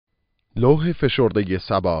لوح فشرده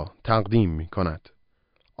سبا تقدیم می کند.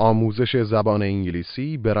 آموزش زبان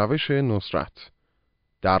انگلیسی به روش نصرت.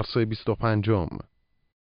 درس 25.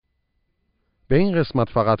 به این قسمت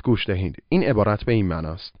فقط گوش دهید. این عبارت به این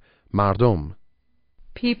معناست: مردم.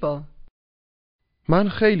 People. من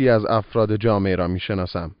خیلی از افراد جامعه را می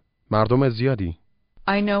شناسم. مردم زیادی.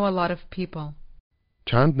 I know a lot of people.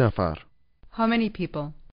 چند نفر. How many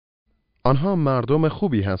people? آنها مردم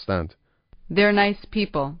خوبی هستند. They're nice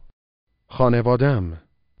people. خانوادم.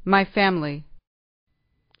 My family.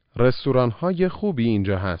 رستوران‌های خوبی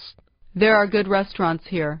اینجا هست. There are good restaurants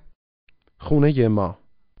here. خونه ما.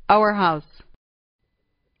 Our house.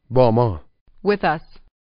 با ما. With us.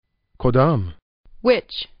 کدام؟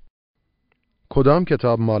 Which? کدام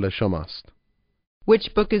کتاب مال شماست؟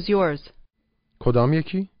 Which book is yours? کدام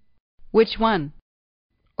یکی؟ Which one?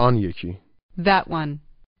 آن یکی. That one.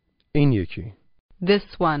 این یکی.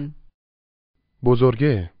 This one.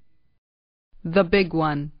 بزرگه. The big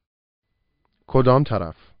one. کدام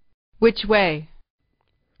طرف؟ Which way?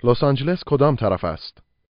 لس آنجلس کدام طرف است؟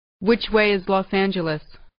 Which way is Los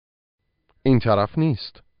Angeles? این طرف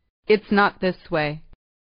نیست. It's not this way.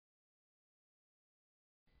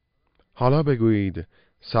 حالا بگویید: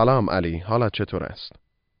 سلام علی، حالت چطور است؟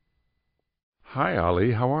 Hi,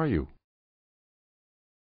 Ali. How are you?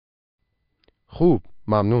 خوب،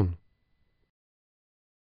 ممنون.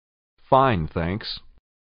 Fine, thanks.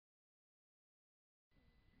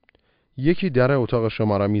 یکی در اتاق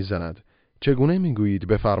شما را میزند. چگونه میگویید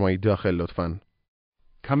بفرمایید داخل لطفاً؟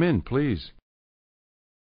 Come in, please.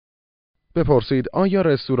 بپرسید: آیا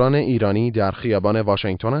رستوران ایرانی در خیابان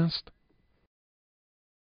واشنگتن است؟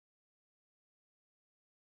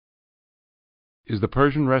 Is the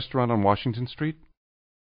Persian restaurant on Washington Street?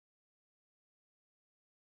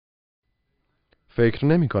 فکر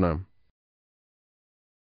نمی کنم.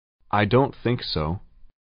 I don't think so.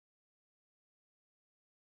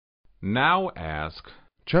 Now ask,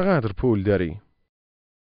 چقدر پول داری؟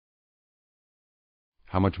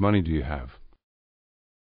 how much money do you have?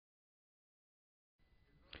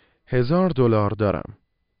 $1000 دارم.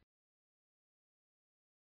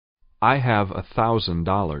 I have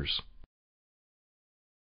 $1,000.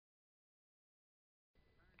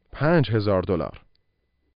 $5000.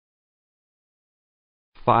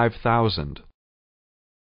 5,000.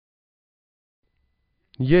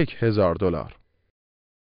 $1000.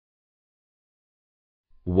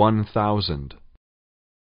 1,000.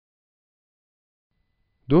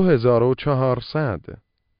 2400.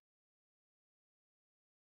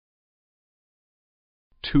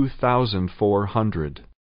 2,400.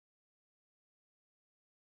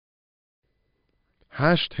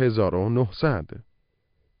 8900.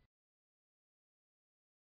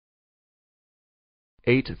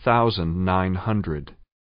 8,900.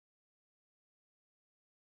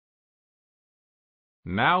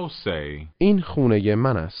 Now say, این خونه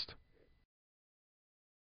من است.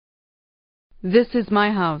 This is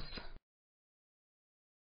my house.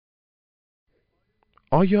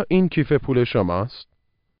 آیا این کیف پول شماست؟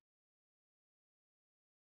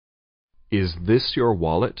 is this your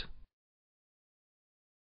wallet?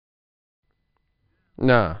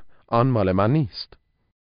 نه، آن مال من نیست.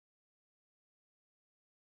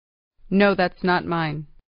 No, that's not mine.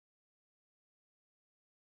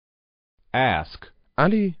 Ask,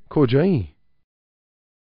 علی، کجایی؟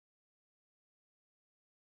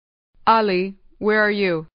 Ali, where are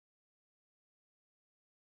you?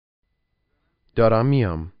 دارم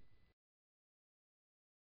میام.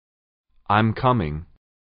 I'm coming.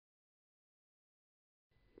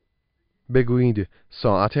 بگویید: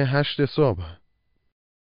 ساعت 8 صبح.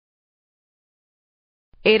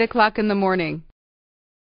 8 o'clock in the morning.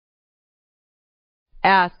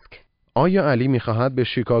 Ask, آیا علی میخواهد به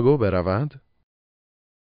شیکاگو برود؟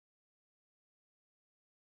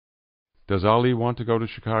 Does Ali want to go to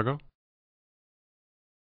Chicago?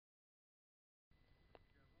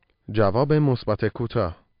 جواب مثبت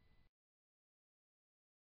کوتاه.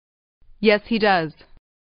 yes, he does.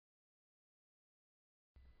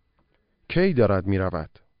 کی دارد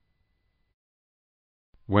میرود؟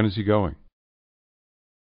 When is he going?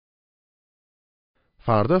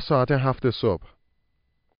 فردا ساعت 7 صبح.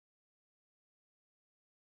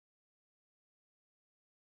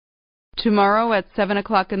 Tomorrow at 7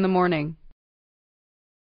 o'clock in the morning.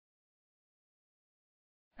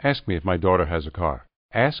 Ask me if my daughter has a car.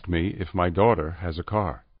 Ask me if my daughter has a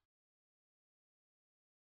car.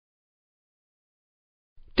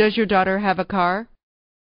 Does your daughter have a car?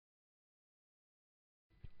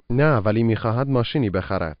 نه، ولی میخواهد ماشینی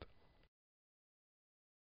بخرد.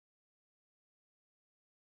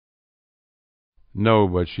 No,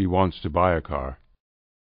 but she wants to buy a car.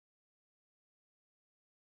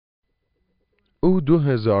 او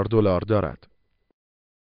 $2000 دارد.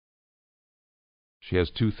 She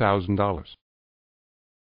has $2,000.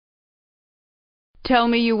 Tell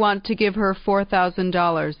me you want to give her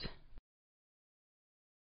 $4,000.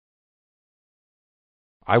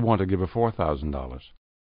 I want to give her $4,000.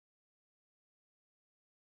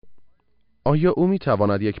 آیا او می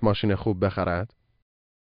تواند یک ماشین خوب بخرد؟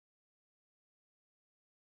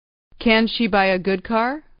 Can she buy a good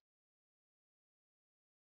car?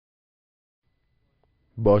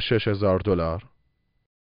 با $6000.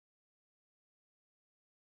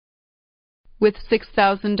 With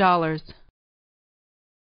 $6,000.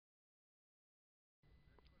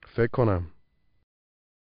 فکر کنم.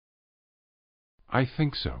 I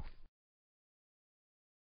think so.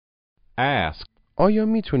 Ask. آیا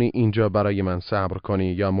میتونی اینجا برای من صبر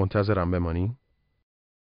کنی یا منتظرم بمانی؟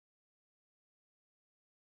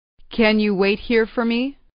 Can you wait here for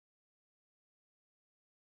me?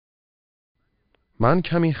 من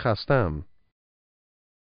کمی خستم.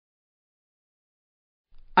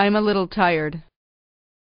 I'm a little tired.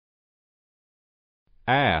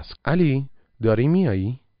 Ask. علی، داری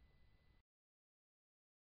میایی؟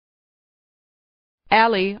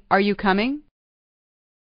 Allie, are you coming?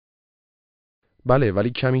 بله،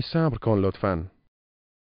 ولی کمی صبر کن لطفاً.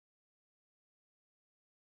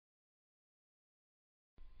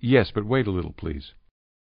 Yes, but wait a little, please.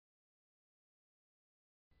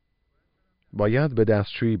 باید به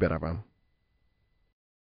دستشویی بروم.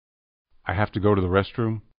 I have to go to the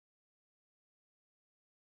restroom.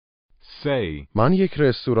 Say. من یک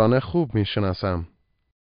رستوران خوب میشناسم.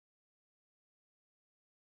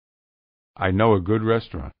 I know a good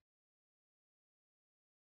restaurant.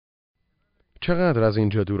 چقدر از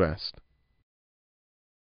اینجا دور است؟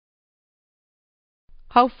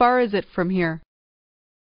 How far is it from here?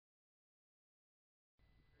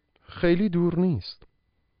 خیلی دور نیست.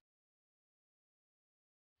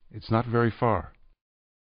 It's not very far.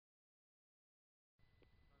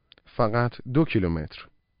 فقط 2 کیلومتر.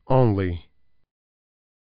 Only.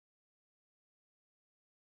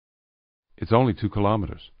 It's only 2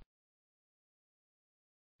 kilometers.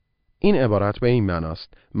 این عبارت به این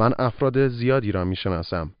معناست: من افراد زیادی را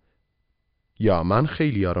میشناسم. یا من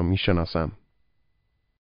خیلی‌ها را میشناسم.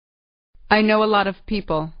 I know a lot of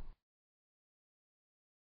people.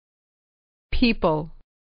 People.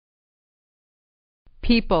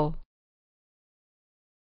 People.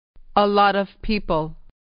 A lot of people.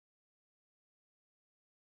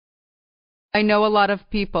 I know a lot of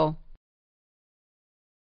people.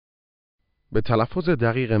 به تلفظ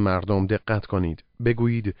دقیق مردم دقت کنید.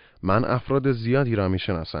 بگویید من افراد زیادی را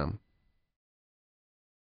میشناسم.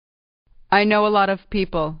 I know a lot of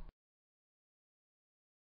people.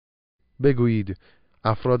 بگویید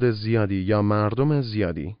افراد زیادی یا مردم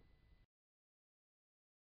زیادی.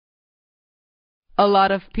 A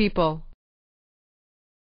lot of people.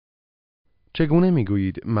 چگونه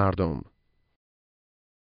میگویید مردم؟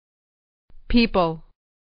 People.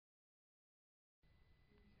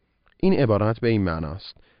 این عبارت به این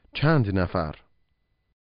معناست: چند نفر.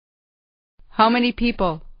 How many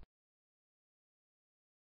people?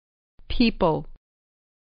 People.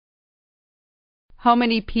 How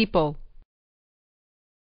many people?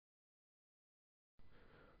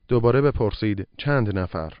 دوباره بپرسید چند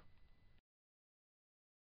نفر.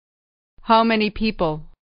 How many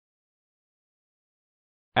people?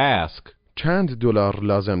 Ask. چند دلار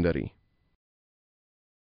لازم داری؟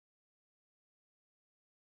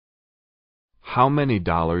 How many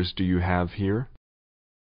dollars do you have here?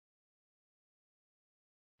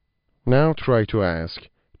 Now try to ask.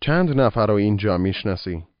 چند نفر رو اینجا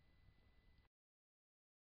میشناسی؟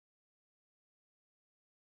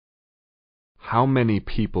 How many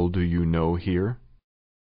people do you know here?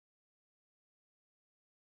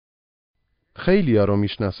 خیلی‌ها رو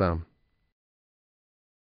میشناسم.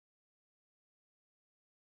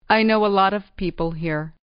 I know a lot of people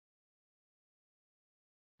here.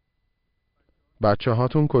 بچه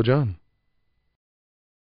هاتون کجان؟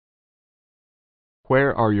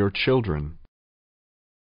 Where are your children?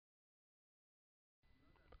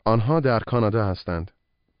 آنها در کانادا هستند.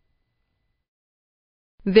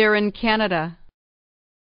 They're in Canada.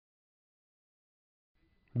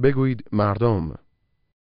 بگویید مردم.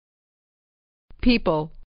 People.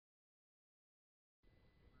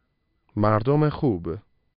 مردم خوب.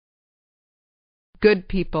 Good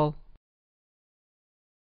people.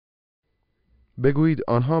 بگویید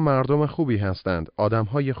آنها مردم خوبی هستند.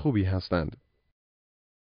 آدمهای خوبی هستند.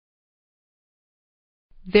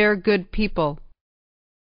 They're good people.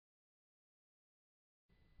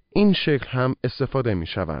 این شکل هم استفاده می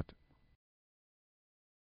شود.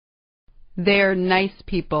 They're nice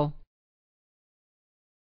people.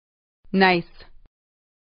 Nice.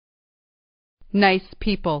 Nice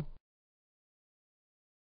people.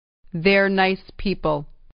 They're nice people.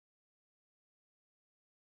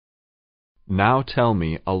 Now tell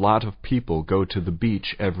me a lot of people go to the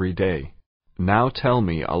beach every day. Now tell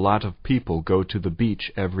me a lot of people go to the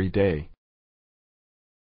beach every day.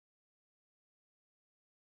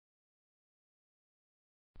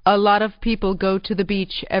 A lot of people go to the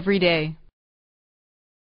beach every day.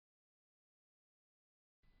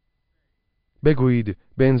 بگویید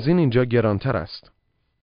بنزین اینجا گرانتر است.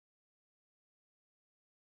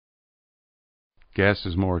 Gas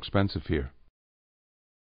is more expensive here.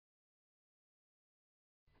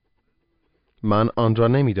 من آن را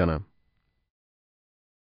نمیدانم.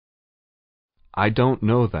 I don't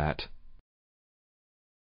know that.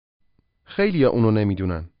 خیلی اونو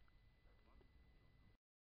نمیدونن.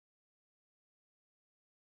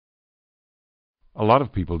 A lot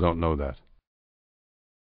of people don't know that.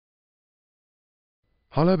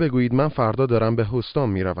 حالا بگویید من فردا دارم به هوستون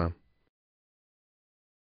میروم.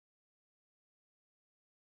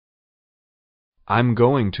 I'm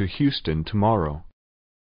going to Houston tomorrow.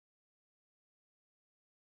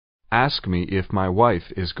 Ask me if my wife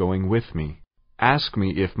is going with me. Ask me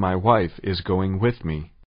if my wife is going with me.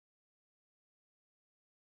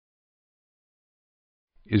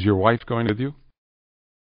 Is your wife going with you?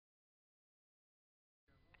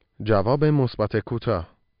 جواب مثبت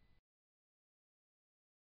کوتاه.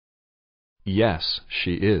 Yes,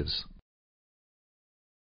 she is.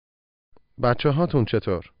 بچه هاتون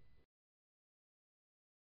چطور؟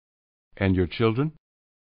 And your children?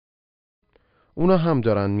 اونا هم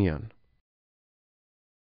دارن میان.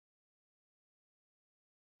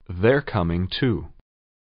 They're coming too.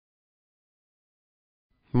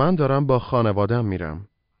 من دارم با خانواده‌ام میرم.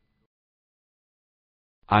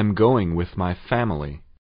 I'm going with my family.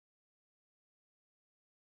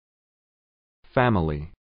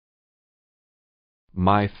 Family.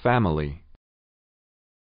 My family.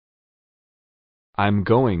 I'm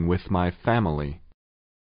going with my family.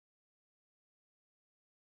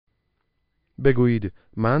 بگویید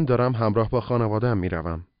من دارم همراه با خانواده‌ام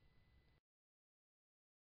میروم.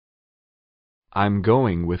 I'm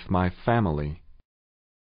going with my family.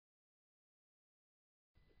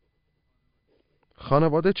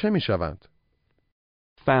 خانواده چه میشوند؟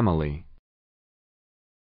 Family.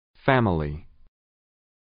 Family.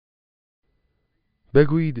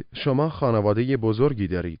 بگویید شما خانواده بزرگی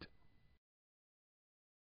دارید.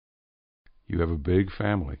 You have a big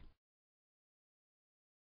family.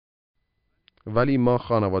 ولی ما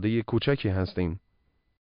خانواده کوچکی هستیم.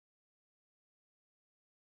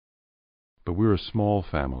 But we're a small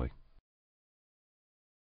family.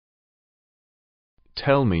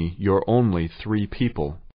 Tell me you're only 3 people.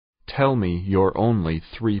 Tell me you're only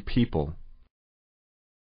 3 people.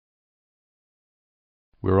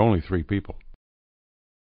 We're only 3 people.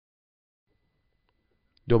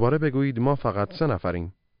 دوباره بگویید ما فقط 3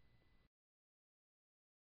 نفریم.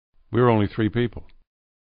 We're only 3 people.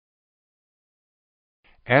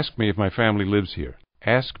 Ask me if my family lives here.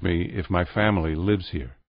 Ask me if my family lives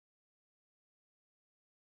here.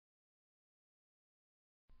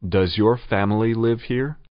 Does your family live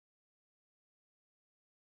here?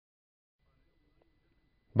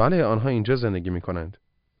 بله آنها اینجا زندگی می کنند.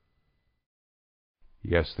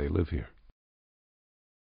 Yes, they live here.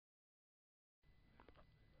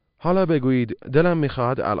 حالا بگویید دلم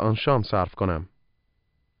می‌خواهد الان شام صرف کنم.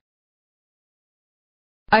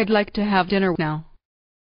 I'd like to have dinner now.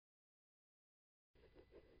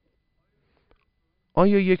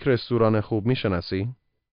 آیا یک رستوران خوب می‌شناسی؟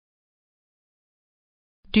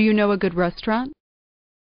 Do you know a good restaurant?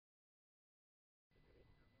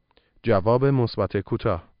 جواب مثبت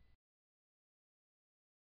کوتاه.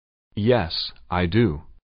 Yes, I do.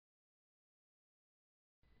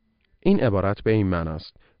 این عبارت به این معنی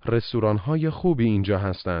است: رستوران‌های خوبی اینجا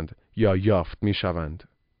هستند یا یافت می‌شوند.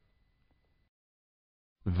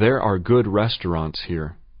 There are good restaurants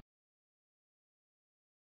here.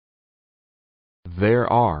 There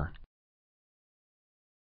are.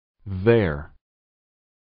 There.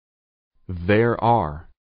 There are.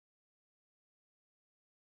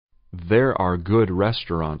 There are good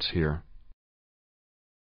restaurants here.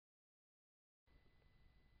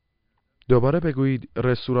 دوباره بگویید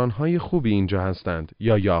رستوران‌های خوبی اینجا هستند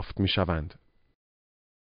یا یافت می‌شوند.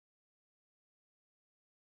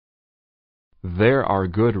 There are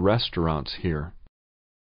good restaurants here.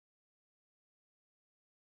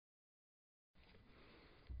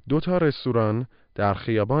 دو تا رستوران در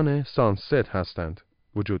خیابان سانست هستند.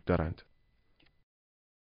 وجود دارند.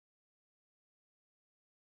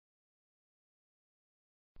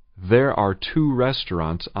 There are 2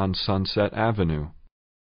 restaurants on Sunset Avenue.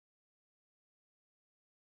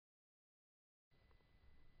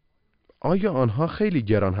 آیا آنها خیلی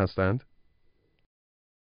گران هستند؟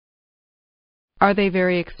 Are they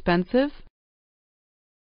very expensive?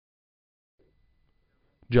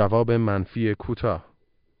 جواب منفی کوتاه.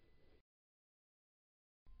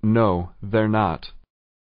 No, they're not.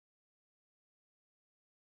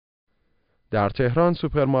 در تهران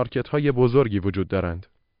سوپرمارکت‌های بزرگی وجود دارند.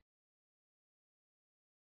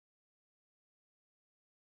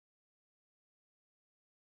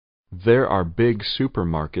 There are big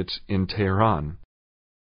supermarkets in Tehran.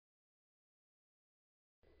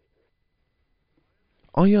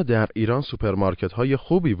 آیا در ایران سوپرمارکت‌های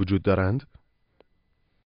خوبی وجود دارند؟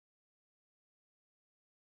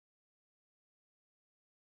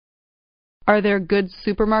 Are there good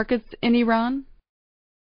supermarkets in Iran?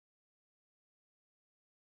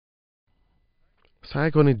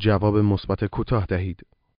 سعی کنید جواب مثبت کوتاه دهید.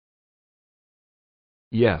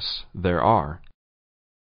 Yes, there are.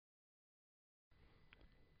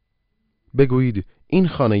 بگویید این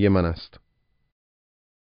خانه من است.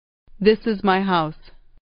 This is my house.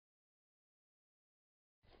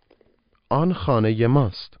 آن خانه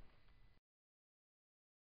ماست.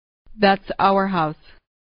 That's our house.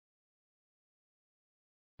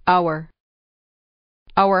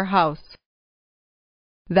 Our house.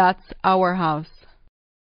 That's our house.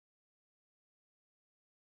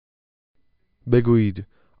 بگویید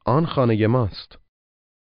آن خانه ماست.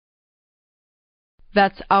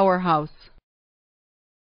 That's our house.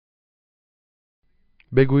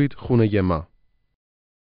 بگویید خونه ما.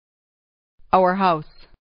 Our house.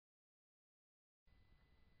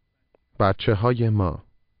 بچه های ما.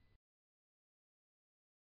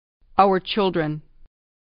 Our children.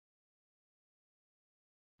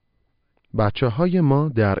 بچه های ما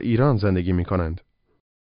در ایران زندگی می کنند.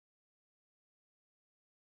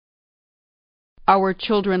 Our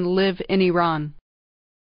children live in Iran.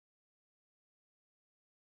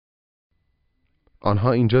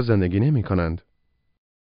 آنها اینجا زندگی نمی کنند.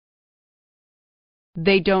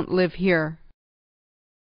 They don't live here.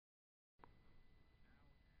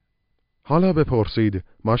 حالا بپرسید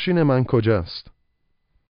ماشین من کجاست؟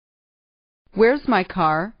 Where's my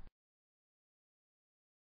car?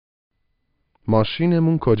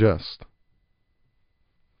 ماشینمون کجاست؟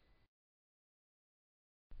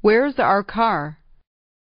 Where's our car?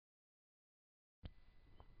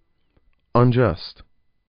 آنجاست.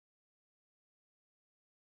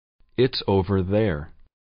 It's over there.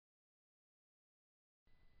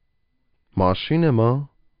 ماشین ما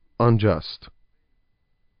آنجاست.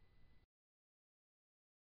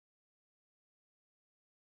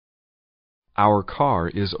 Our car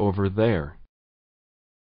is over there.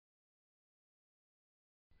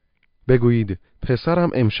 بگویید پسرم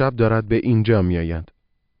امشب دارد به اینجا می آید.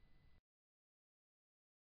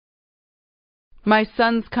 My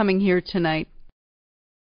son's coming here tonight.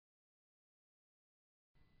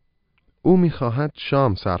 او می خواهد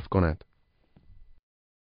شام صرف کند.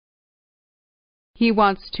 He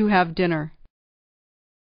wants to have dinner.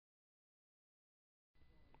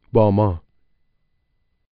 با ما.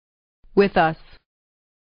 With us.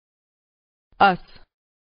 Us.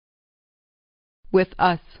 With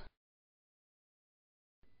us.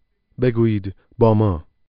 بگویید با ما.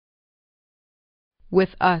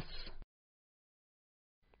 With us.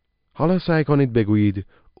 حالا سعی کنید بگویید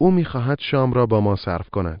او می خواهد شام را با ما صرف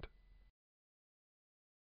کند.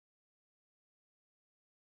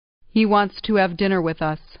 He wants to have dinner with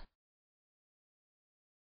us.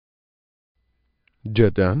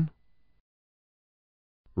 جداً؟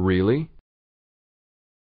 Really?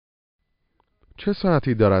 چه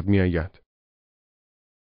ساعتی دارد می آید؟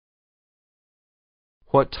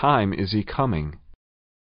 What time is he coming?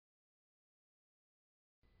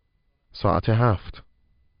 ساعت 7.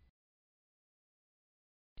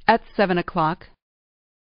 At 7 o'clock.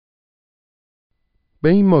 به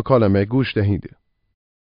این مکالمه گوش دهید.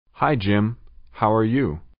 Hi, Jim. How are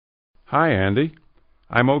you? Hi, Andy.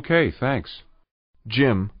 I'm okay, thanks.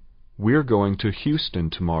 Jim, we're going to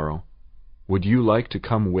Houston tomorrow. Would you like to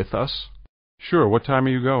come with us? Sure, what time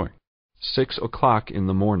are you going? 6 o'clock in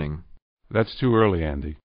the morning. That's too early,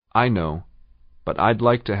 Andy. I know, but I'd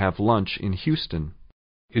like to have lunch in Houston.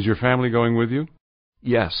 Is your family going with you?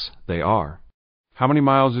 Yes, they are. How many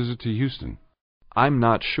miles is it to Houston? I'm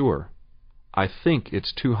not sure. I think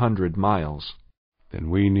it's 200 miles. Then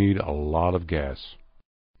we need a lot of gas.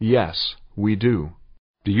 Yes, we do.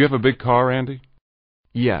 Do you have a big car, Andy?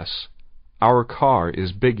 Yes, our car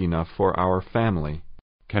is big enough for our family.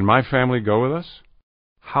 Can my family go with us?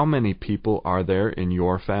 How many people are there in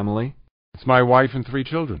your family? It's my wife and 3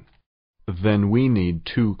 children. Then we need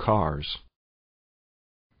 2 cars.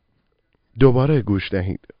 دوباره گوش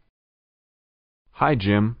دهید. Hi,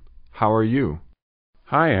 Jim. How are you?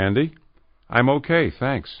 Hi, Andy. I'm okay,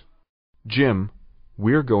 thanks. Jim,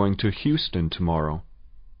 we're going to Houston tomorrow.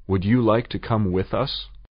 Would you like to come with us?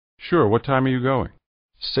 Sure, what time are you going?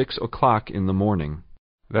 6 o'clock in the morning.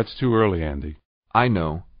 That's too early, Andy. I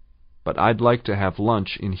know, but I'd like to have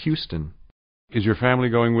lunch in Houston. Is your family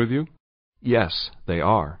going with you? Yes, they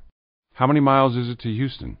are. How many miles is it to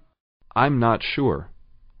Houston? I'm not sure.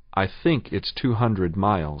 I think it's 200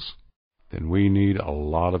 miles. Then we need a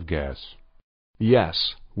lot of gas. Yes,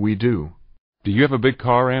 we do. Do you have a big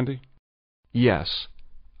car, Andy? Yes,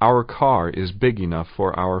 our car is big enough for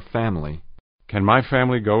our family. Can my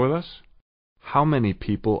family go with us? How many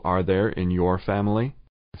people are there in your family?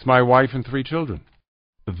 It's my wife and 3 children.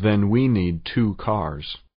 Then we need 2 cars.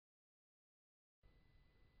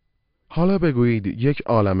 حالا بگویید یک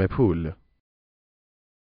عالمه پول.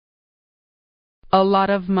 A lot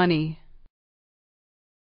of money.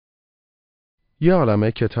 یه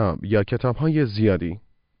عالمه کتاب یا کتاب‌های زیادی.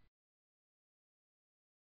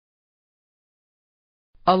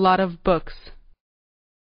 A lot of books.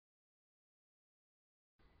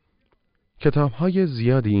 کتاب‌های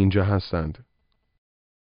زیادی اینجا هستند.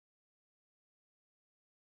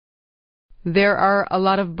 There are a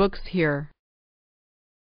lot of books here.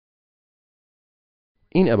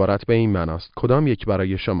 این عبارت به این معناست: کدام یک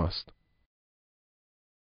برای شماست؟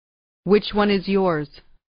 Which one is yours?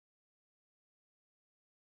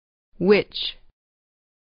 Which?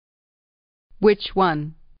 Which one?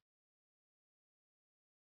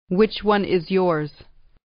 Which one is yours?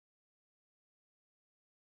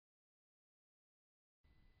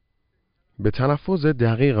 به تلفظ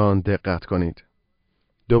دقیق آن دقت کنید.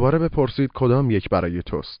 دوباره بپرسید کدام یک برای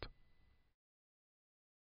توست.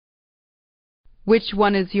 Which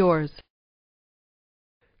one is yours?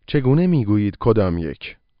 چگونه میگویید کدام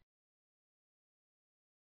یک؟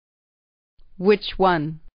 Which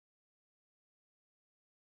one?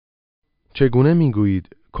 چگونه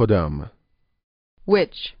میگویید کدام؟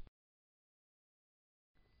 Which?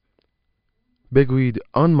 بگویید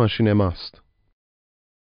آن ماشین ماست.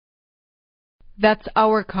 That's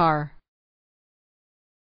our car.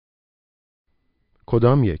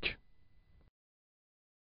 کدام یک؟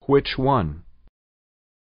 Which one?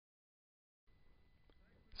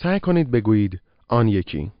 سعی کنید بگویید آن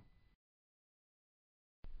یکی.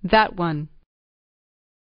 That one.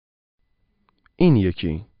 این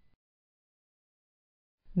یکی.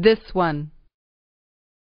 This one.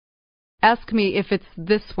 Ask me if it's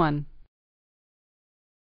this one.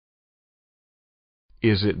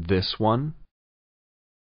 Is it this one?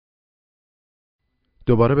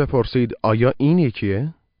 دوباره بپرسید آیا این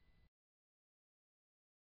یکیه؟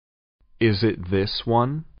 Is it this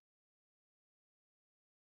one?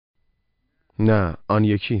 نه، آن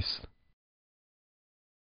یکیست.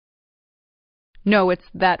 No, it's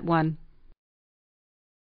that one.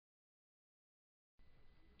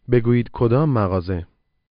 بگویید کدام مغازه؟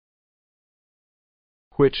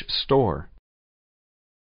 Which store?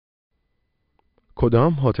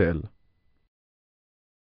 کدام هتل؟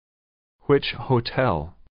 Which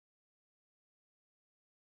hotel?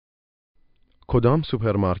 کدام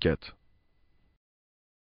سوپرمارکت؟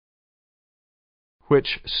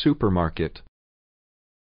 Which supermarket?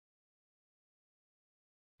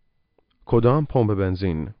 کدام پمپ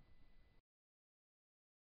بنزین؟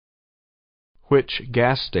 Which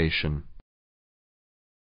gas station?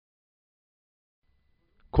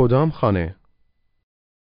 کدام خانه؟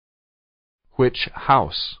 Which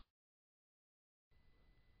house?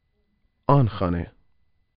 آن خانه.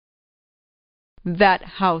 That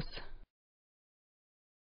house.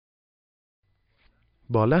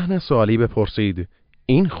 با لحن سوالی بپرسید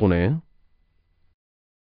این خونه؟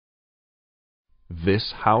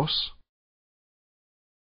 This house?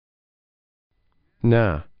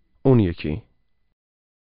 نه، اون یکی.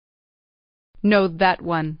 No, that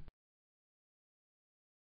one.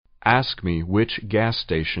 Ask me which gas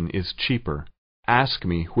station is cheaper. Ask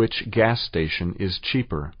me which gas station is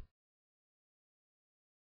cheaper.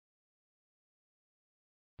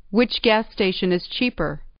 Which gas station is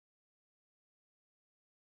cheaper?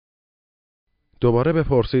 دوباره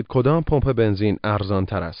بپرسید کدام پمپ بنزین ارزان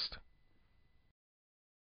تر است.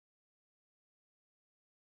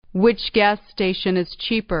 Which gas station is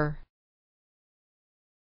cheaper?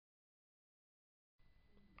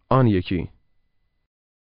 آن یکی.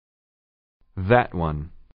 That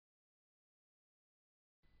one.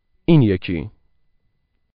 این یکی.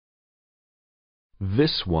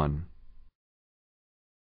 This one.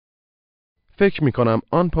 فکر می کنم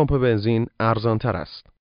آن پمپ بنزین ارزان تر است.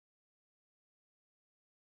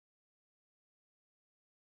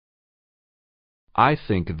 I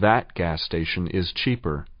think that gas station is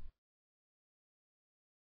cheaper.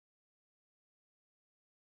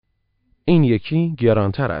 این یکی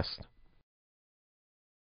گرانتر است.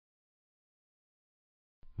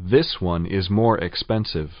 This one is more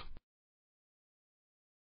expensive.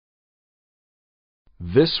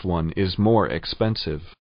 This one is more expensive.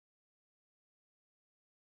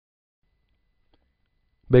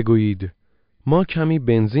 بگویید ما کمی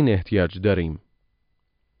بنزین احتیاج داریم.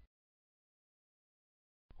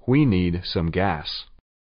 We need some gas.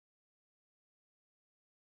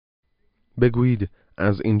 بگویید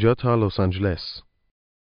از اینجا تا لس آنجلس.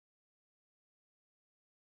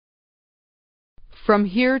 From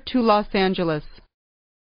here to Los Angeles.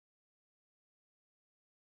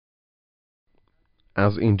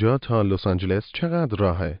 از اینجا تا لس آنجلس چقدر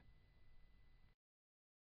راهه؟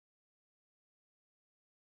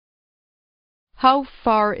 How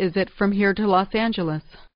far is it from here to Los Angeles?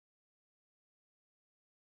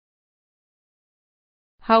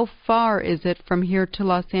 How far is it from here to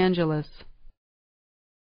Los Angeles?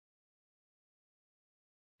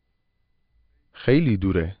 خیلی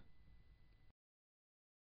دوره.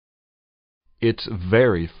 It's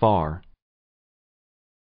very far.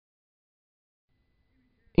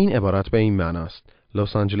 این عبارت به این معناست.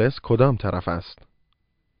 لس آنجلس کدام طرف است؟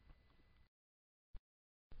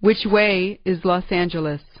 Which way is Los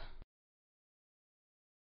Angeles?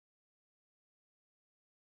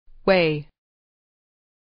 Way.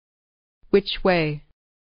 Which way?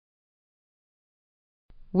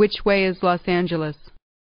 Which way is Los Angeles?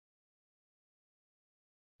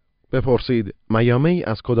 بپرسید میامی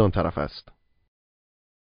از کدام طرف است؟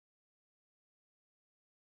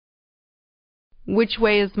 Which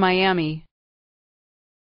way is Miami?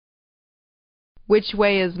 Which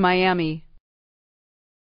way is Miami?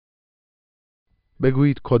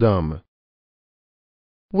 بگویید کدام.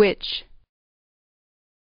 Which?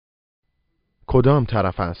 کدام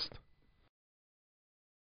طرف است؟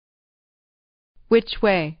 Which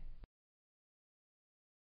way?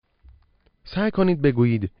 سعی کنید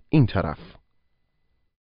بگویید این طرف.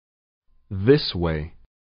 This way.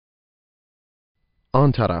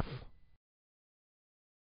 آن طرف.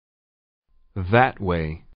 That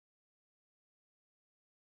way.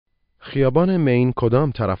 خیابان مین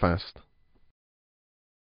کدام طرف است؟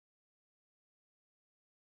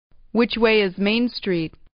 Which way is Main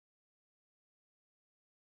Street?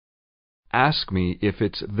 Ask me if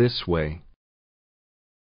it's this way.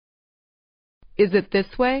 Is it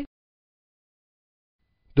this way?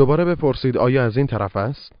 دوباره بپرسید آیا از این طرف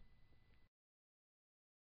است؟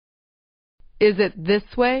 Is it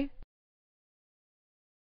this way?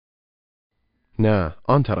 نه،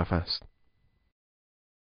 آن طرف است.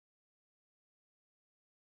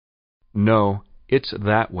 No, it's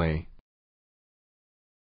that way.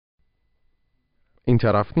 این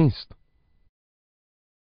طرف نیست.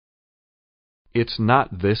 It's not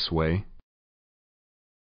this way.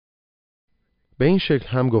 به این شکل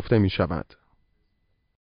هم گفته می شود.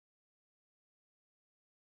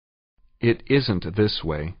 It isn't this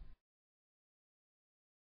way.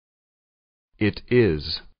 It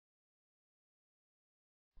is.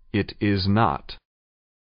 It is not.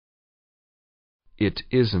 It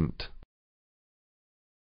isn't.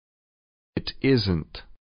 It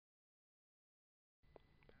isn't.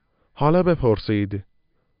 حالا بپرسید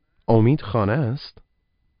امید خانه است؟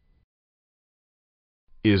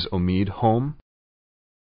 Is Omid home?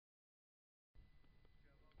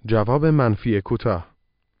 جواب منفی کوتاه.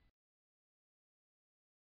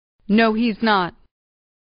 No, he's not.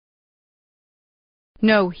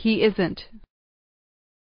 No, he isn't.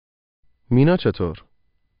 مینا چطور؟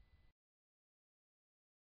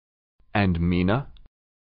 And Mina?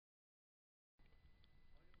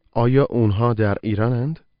 آیا اونها در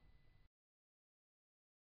ایرانند؟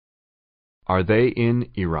 Are they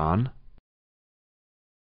in Iran?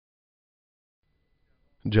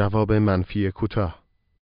 جواب منفی کوتاه.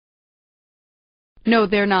 No,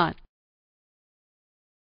 they're not.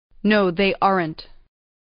 No, they aren't.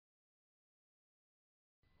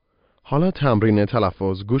 حالا تمرین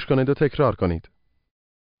تلفظ گوش کنید و تکرار کنید.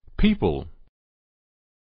 People.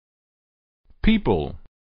 People.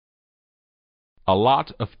 A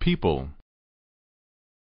lot of people.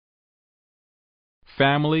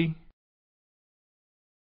 Family.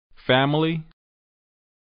 Family.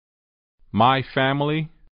 My family.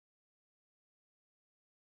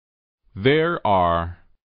 There are.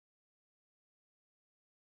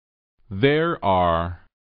 There are.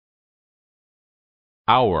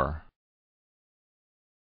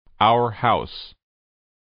 Our house.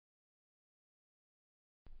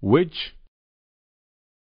 Which.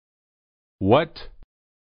 What.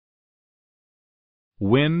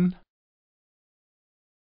 when,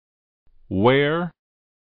 where,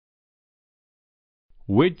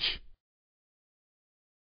 which,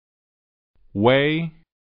 way,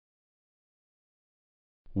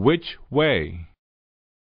 which way,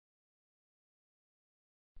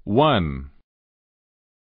 one,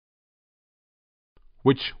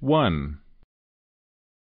 which one,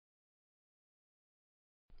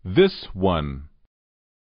 this one,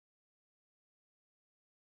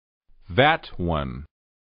 that one,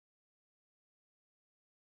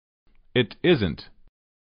 it isn't,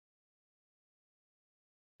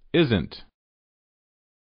 isn't,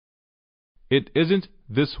 it isn't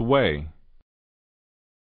this way.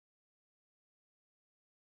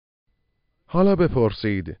 حالا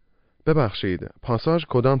بپرسید. ببخشید، پاساژ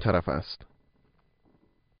کدام طرف است؟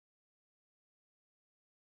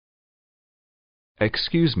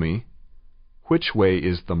 Excuse me, which way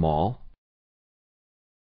is the mall?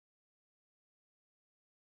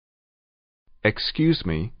 Excuse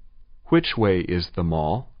me, which way is the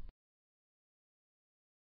mall?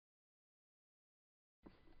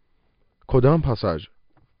 کدام پاساژ؟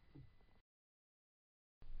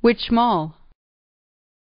 Which mall?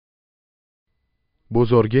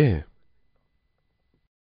 بزرگه.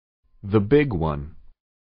 The big one.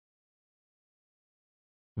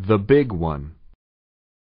 The big one.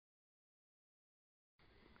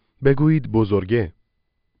 بگویید بزرگه.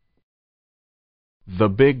 The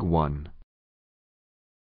big one.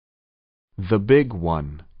 The big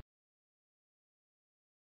one.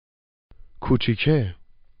 کوچیکه.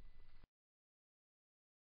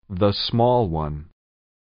 The small one.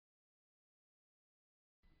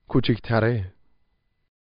 کوچیکتره.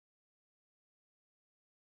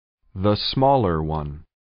 The smaller one.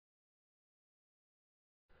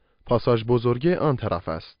 پاساژ بزرگه آن طرف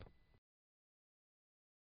است.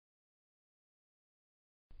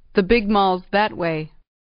 The big mall's that way.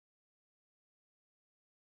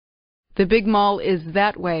 The big mall is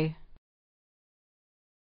that way.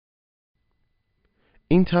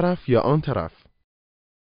 این طرف یا آن طرف؟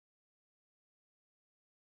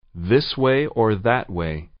 This way or that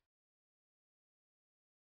way?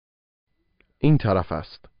 این طرف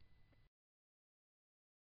است.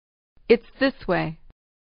 It's this way.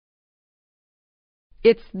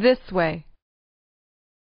 It's this way.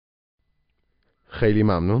 خیلی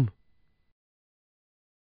ممنون.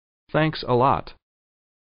 Thanks a lot.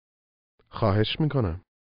 خواهش میکنم.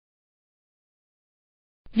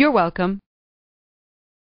 You're welcome.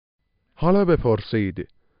 حالا بپرسید.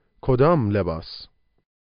 کدام لباس؟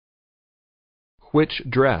 Which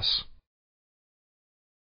dress?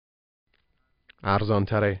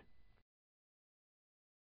 ارزانتره.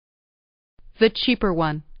 The cheaper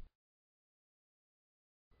one.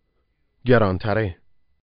 گرانتره.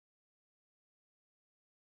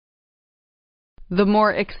 The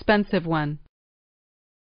more expensive one.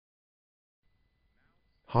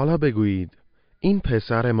 حالا بگویید. این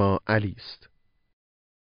پسر ما علی است.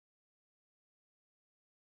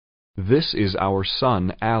 This is our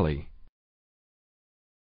son, Ali.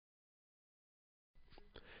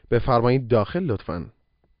 بفرمایید داخل لطفاً.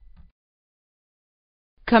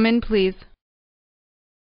 Come in, please.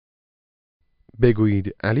 بگویید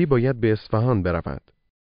علی باید به اصفهان برود.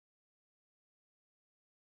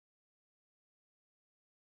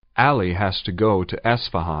 Ali has to go to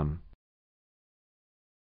Esfahan.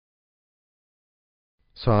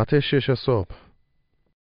 ساعت 6 صبح.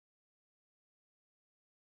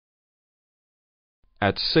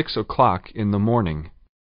 At 6 o'clock in the morning.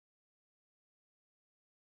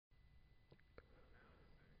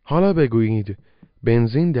 حالا بگویید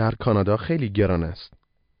بنزین در کانادا خیلی گران است.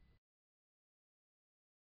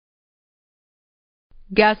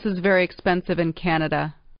 Gas is very expensive in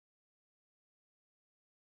Canada.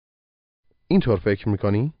 اینطور فکر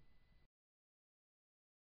میکنی؟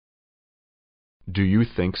 Do you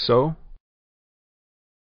think so?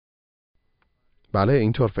 بله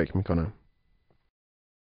اینطور فکر میکنم.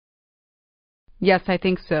 Yes, I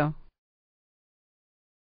think so.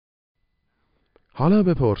 حالا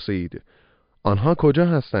بپرسید. آنها کجا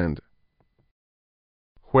هستند؟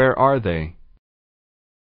 Where are they?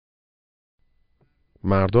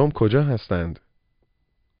 مردم کجا هستند؟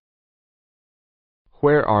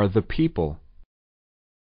 Where are the people?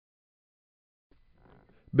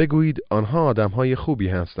 بگویید آنها آدمهای خوبی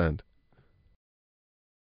هستند.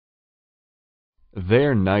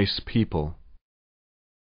 They're nice people.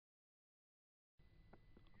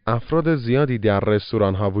 افراد زیادی در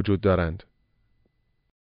رستوران‌ها وجود دارند.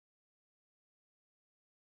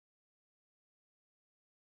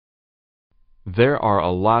 There are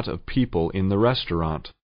a lot of people in the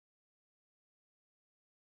restaurant.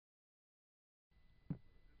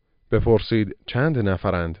 بپرسید چند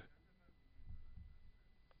نفرند؟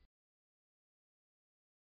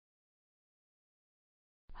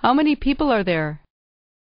 How many people are there?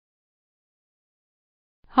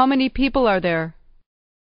 How many people are there?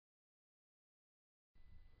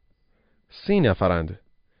 30 نفرند.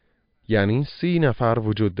 یعنی 30 نفر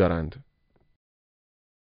وجود دارند.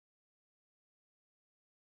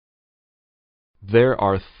 There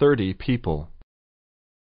are 30 people.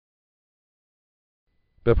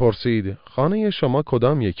 بپرسید خانه شما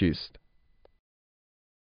کدام یکی است؟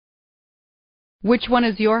 Which one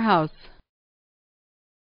is your house?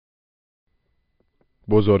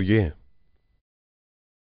 بزرگی.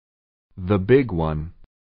 The big one.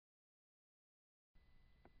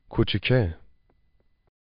 کوچیکه.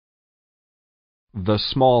 The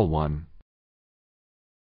small one.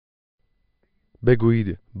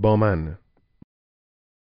 بگویید با من.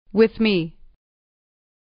 With me.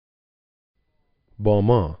 با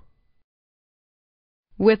ما.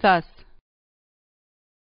 With us.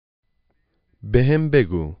 بهم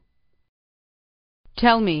بگو.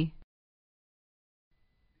 Tell me.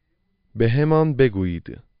 بهمان بگویید.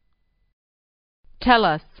 Tell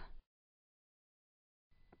us.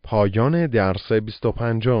 پایان درس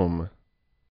 25